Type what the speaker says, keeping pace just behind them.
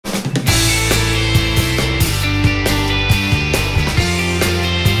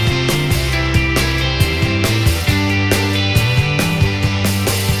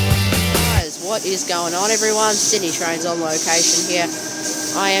What is going on, everyone? Sydney Trains on location here.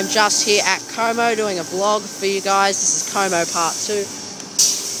 I am just here at Como doing a vlog for you guys. This is Como Part 2.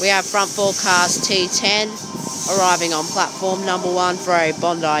 We have front forecast T10 arriving on platform number 1 for a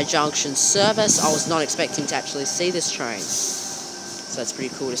Bondi Junction service. I was not expecting to actually see this train, so it's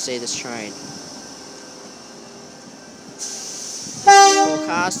pretty cool to see this train.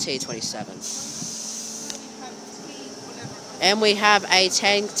 Forecast T27. And we have a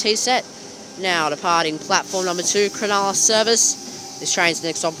T set now departing platform number 2, Cronulla service. This train's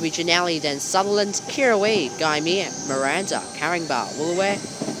next stop will be Junction, then Sutherland, Kirrawee, Gymea, Miranda, Caringbah, Woolooware,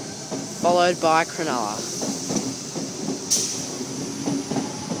 followed by Cronulla.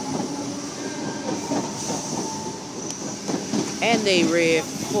 And the rear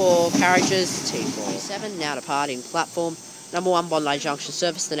 4 carriages, T47, now departing platform number 1, Bondi Junction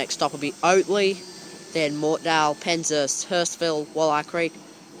service. The next stop will be Oatley, then Mortdale, Penshurst, Hurstville, Walleye Creek,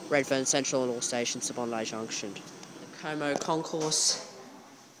 Redfern Central, and all stations to Bondi Junction. The Como concourse.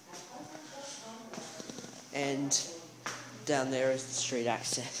 And down there is the street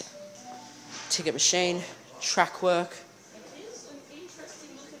access. Ticket machine, track work.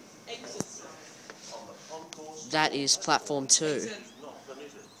 That is platform 2.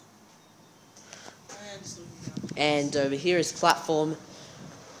 And over here is platform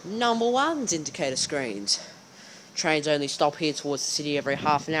number 1's indicator screens. Trains only stop here towards the city every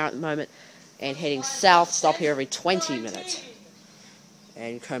half an hour at the moment, and heading south stop here every 20 minutes.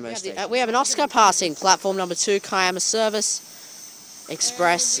 And Como Station. We have an Oscar passing platform number 2, Kiama service,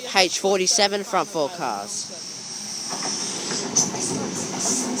 Express H47, front 4 cars.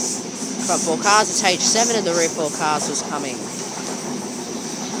 Front 4 cars is H7 and the rear 4 cars was coming.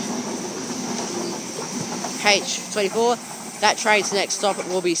 H24. That train's next stop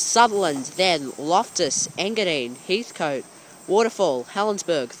will be Sutherland, then Loftus, Engadine, Heathcote, Waterfall,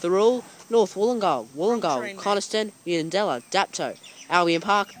 Helensburgh, Thirroul, North Wollongong, Coniston, Unandilla, Dapto, Albion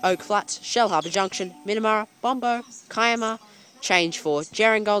Park, Oak Flats, Shellharbour Junction, Minamara, Bombo, Kiama, change for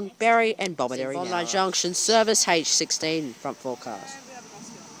Gerringong, Berry and Bombadary. Bondi Junction service H16, front 4 cars.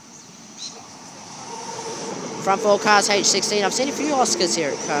 Front 4 cars H16. I've seen a few Oscars here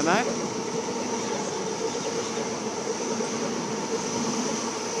at Como.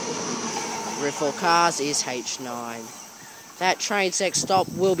 Rear 4 cars is H9. That train's next stop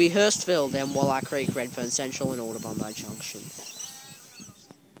will be Hurstville, then Walleye Creek, Redfern Central, and all to Bondi Junction.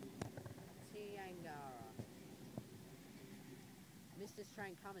 Missed this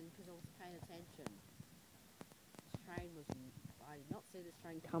train coming because I was paying attention. I did not see this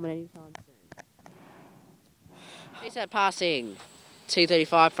train coming anytime soon. T-set passing,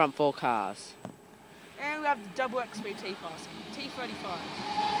 T35, front 4 cars. And we have the double XP T passing, T35.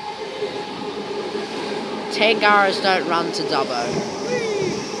 Tangaras don't run to Dubbo.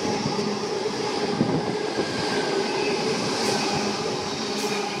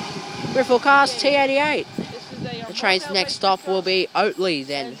 Rear 4 cars, T88. The train's next stop will be Oatley,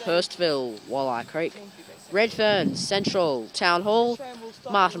 then Hurstville, Walleye Creek, Redfern, Central, Town Hall,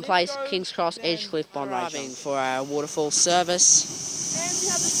 Martin Place, Kings Cross, Edgecliff, Bondi. Arriving for our Waterfall service.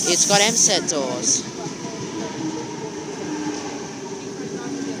 It's got M-set doors.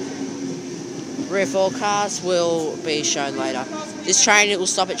 Rear 4 cars will be shown later. This train will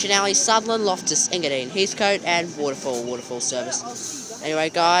stop at Junction, Sutherland, Loftus, Engadine, Heathcote, and Waterfall service. Anyway,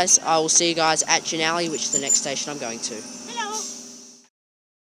 guys, I will see you guys at Junction, which is the next station I'm going to.